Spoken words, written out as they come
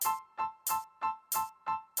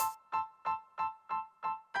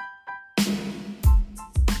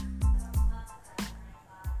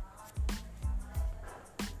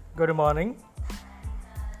Good morning.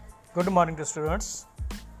 Good morning to students.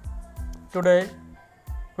 Today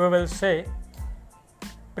we will say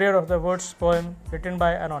Prayer of the Woods poem written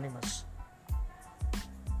by Anonymous.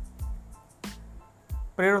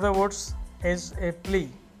 Prayer of the Woods is a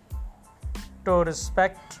plea to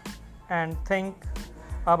respect and think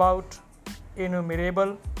about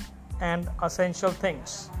innumerable and essential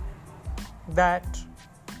things that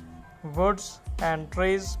woods and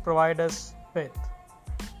trees provide us with.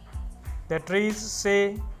 The trees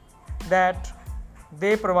say that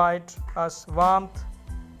they provide us warmth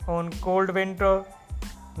on cold winter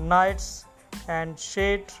nights and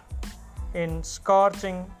shade in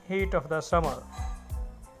scorching heat of the summer.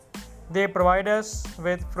 They provide us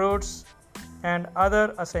with fruits and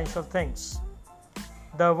other essential things.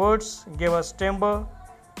 The woods give us timber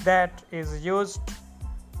that is used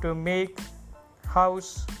to make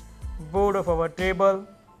house, board of our table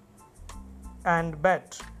and bed.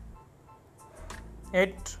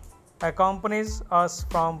 It accompanies us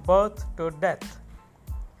from birth to death.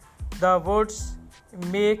 The woods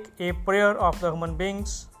make a prayer of the human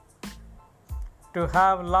beings to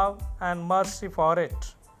have love and mercy for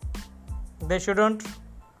it. They shouldn't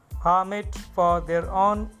harm it for their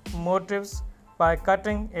own motives by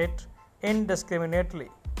cutting it indiscriminately.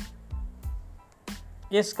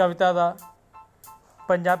 ਇਸ ਕਵਿਤਾ ਦਾ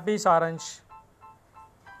ਪੰਜਾਬੀ ਸਾਰੰਸ਼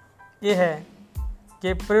ਇਹ ਹੈ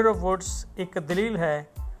ਕਿ prayer of Woods ਇੱਕ ਦਲੀਲ ਹੈ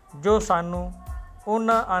ਜੋ ਸਾਨੂੰ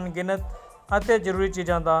ਉਹਨਾਂ ਅਣਗਿਣਤ ਅਤੇ ਜ਼ਰੂਰੀ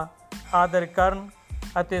ਚੀਜ਼ਾਂ ਦਾ ਆਦਰ ਕਰਨ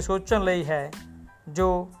ਅਤੇ ਸੋਚਣ ਲਈ ਹੈ ਜੋ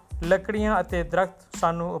ਲੱਕੜੀਆਂ ਅਤੇ ਦਰਖਤ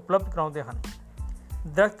ਸਾਨੂੰ ਉਪਲਬਧ ਕਰਾਉਂਦੇ ਹਨ।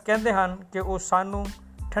 ਦਰਖਤ ਕਹਿੰਦੇ ਹਨ ਕਿ ਉਹ ਸਾਨੂੰ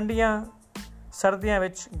ਠੰਡੀਆਂ ਸਰਦੀਆਂ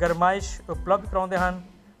ਵਿੱਚ ਗਰਮਾਇਸ਼ ਉਪਲਬਧ ਕਰਾਉਂਦੇ ਹਨ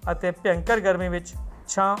ਅਤੇ ਭਿਅੰਕਰ ਗਰਮੀ ਵਿੱਚ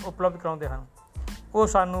ਛਾਂ ਉਪਲਬਧ ਕਰਾਉਂਦੇ ਹਨ। ਉਹ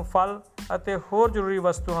ਸਾਨੂੰ ਫਲ ਅਤੇ ਹੋਰ ਜ਼ਰੂਰੀ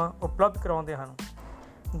ਵਸਤੂਆਂ ਉਪਲਬਧ ਕਰਵਾਉਂਦੇ ਹਨ।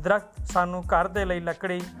 ਦਰਖਤ ਸਾਨੂੰ ਘਰ ਦੇ ਲਈ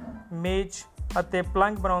ਲੱਕੜੀ, ਮੇਜ਼ ਅਤੇ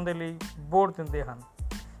ਪਲੰਘ ਬਣਾਉਣ ਦੇ ਲਈ ਬੋਰਡ ਦਿੰਦੇ ਹਨ।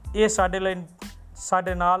 ਇਹ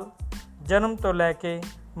ਸਾਡੇ ਨਾਲ ਜਨਮ ਤੋਂ ਲੈ ਕੇ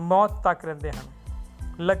ਮੌਤ ਤੱਕ ਰਹਿੰਦੇ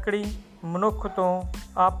ਹਨ। ਲੱਕੜੀ ਮਨੁੱਖ ਤੋਂ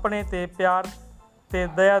ਆਪਣੇ 'ਤੇ ਪਿਆਰ ਅਤੇ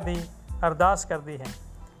ਦਇਆ ਦੀ ਅਰਦਾਸ ਕਰਦੀ ਹੈ।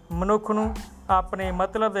 ਮਨੁੱਖ ਨੂੰ ਆਪਣੇ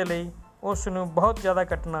ਮਤਲਬ ਦੇ ਲਈ ਉਸ ਨੂੰ ਬਹੁਤ ਜ਼ਿਆਦਾ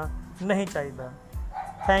ਕੱਟਣਾ ਨਹੀਂ ਚਾਹੀਦਾ।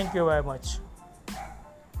 Thank you very much.